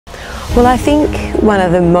Well, I think one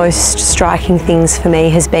of the most striking things for me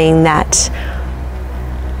has been that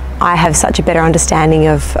I have such a better understanding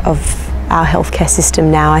of our healthcare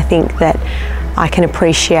system now. I think that I can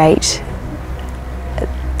appreciate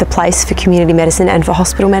the place for community medicine and for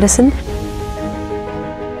hospital medicine.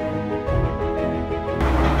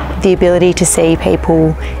 The ability to see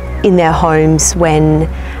people in their homes when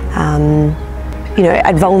you know,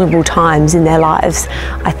 at vulnerable times in their lives,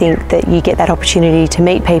 I think that you get that opportunity to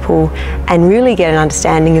meet people and really get an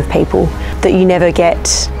understanding of people that you never get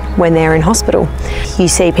when they're in hospital. You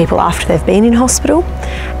see people after they've been in hospital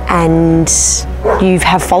and you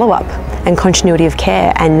have follow-up and continuity of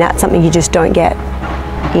care, and that's something you just don't get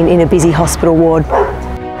in a busy hospital ward.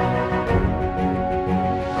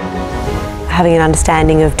 Having an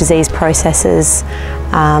understanding of disease processes,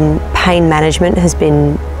 pain management has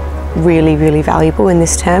been really, really valuable in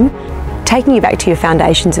this term. Taking you back to your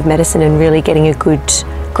foundations of medicine and really getting a good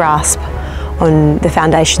grasp on the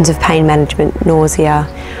foundations of pain management, nausea,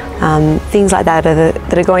 things like that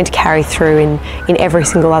that are going to carry through in every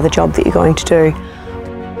single other job that you're going to do.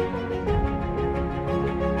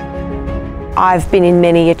 I've been in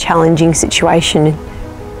many a challenging situation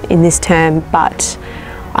in this term, but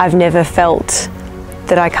I've never felt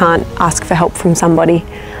that I can't ask for help from somebody.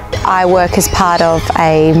 I work as part of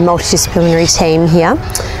a multidisciplinary team here.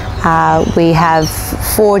 We have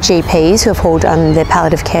 4 GPs who have all done their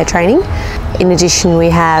palliative care training. In addition, we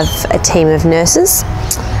have a team of nurses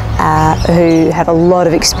who have a lot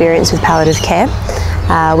of experience with palliative care.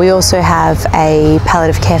 We also have a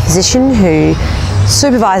palliative care physician who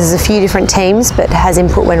supervises a few different teams but has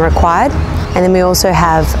input when required. And then we also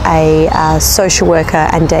have a social worker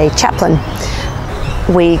and a chaplain.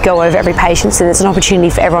 We go over every patient, so there's an opportunity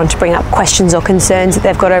for everyone to bring up questions or concerns that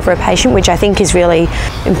they've got over a patient, which I think is really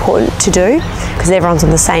important to do because everyone's on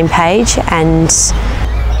the same page, and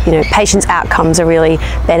you know, patients' outcomes are really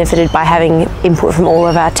benefited by having input from all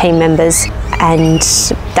of our team members, and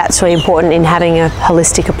that's really important in having a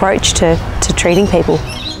holistic approach to treating people.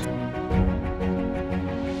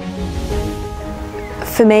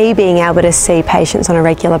 For me, being able to see patients on a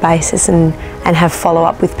regular basis and have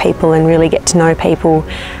follow-up with people and really get to know people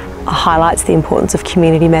highlights the importance of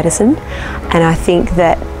community medicine. And I think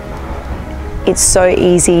that it's so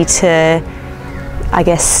easy to, I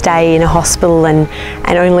guess, stay in a hospital and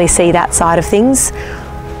only see that side of things.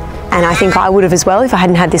 And I think I would have as well if I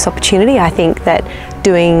hadn't had this opportunity. I think that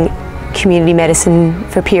doing community medicine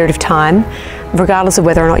for a period of time, regardless of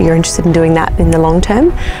whether or not you're interested in doing that in the long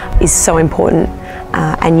term, is so important.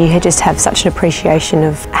 And you just have such an appreciation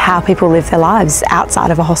of how people live their lives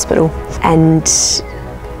outside of a hospital. And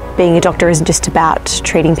being a doctor isn't just about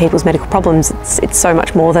treating people's medical problems, it's so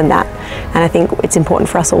much more than that. And I think it's important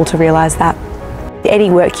for us all to realise that.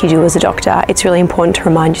 Any work you do as a doctor, it's really important to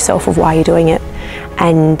remind yourself of why you're doing it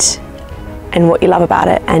and what you love about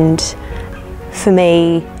it. And for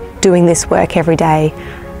me, doing this work every day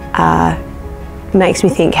makes me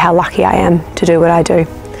think how lucky I am to do what I do.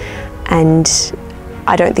 And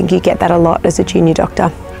I don't think you get that a lot as a junior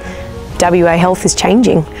doctor. WA health is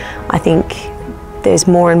changing. I think there's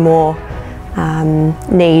more and more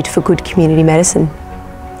need for good community medicine,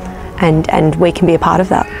 and we can be a part of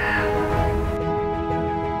that.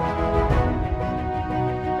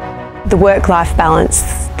 The work-life balance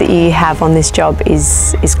that you have on this job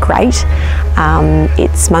is great.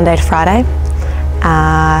 It's Monday to Friday,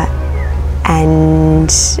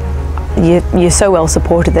 and you're so well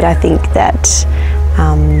supported that I think that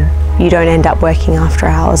you don't end up working after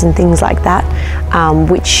hours and things like that,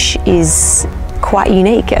 which is quite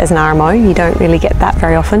unique as an RMO. You don't really get that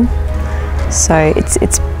very often. So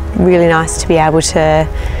it's really nice to be able to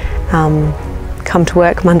come to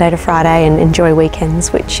work Monday to Friday and enjoy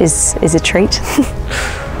weekends, which is a treat.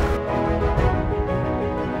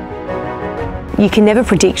 You can never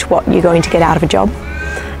predict what you're going to get out of a job,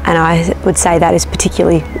 and I would say that is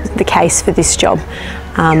particularly the case for this job.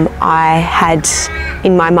 I had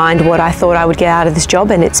in my mind what I thought I would get out of this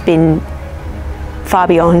job, and it's been far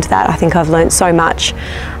beyond that. I think I've learnt so much.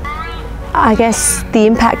 I guess the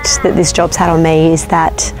impact that this job's had on me is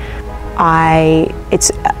that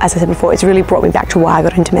as I said before, it's really brought me back to why I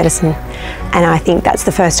got into medicine. And I think that's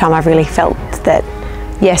the first time I've really felt that,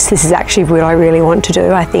 yes, this is actually what I really want to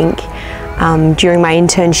do. I think during my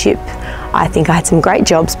internship, I think I had some great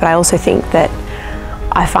jobs, but I also think that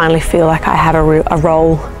I finally feel like I have a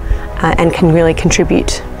role and can really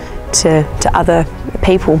contribute to other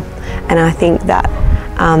people. And I think that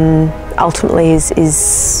ultimately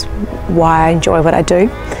is why I enjoy what I do.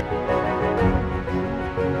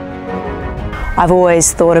 I've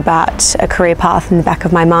always thought about a career path in the back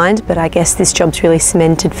of my mind, but I guess this job's really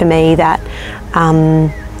cemented for me that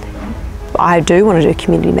I do want to do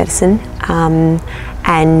community medicine,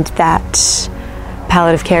 and that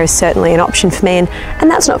palliative care is certainly an option for me, and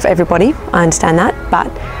that's not for everybody, I understand that, but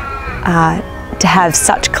to have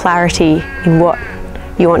such clarity in what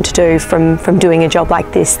you want to do from doing a job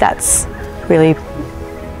like this, that's really,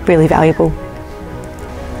 really valuable.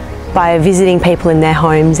 By visiting people in their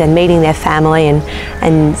homes and meeting their family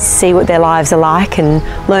and see what their lives are like and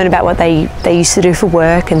learn about what they used to do for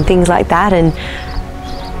work and things like that, and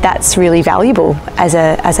that's really valuable as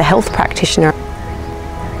a health practitioner.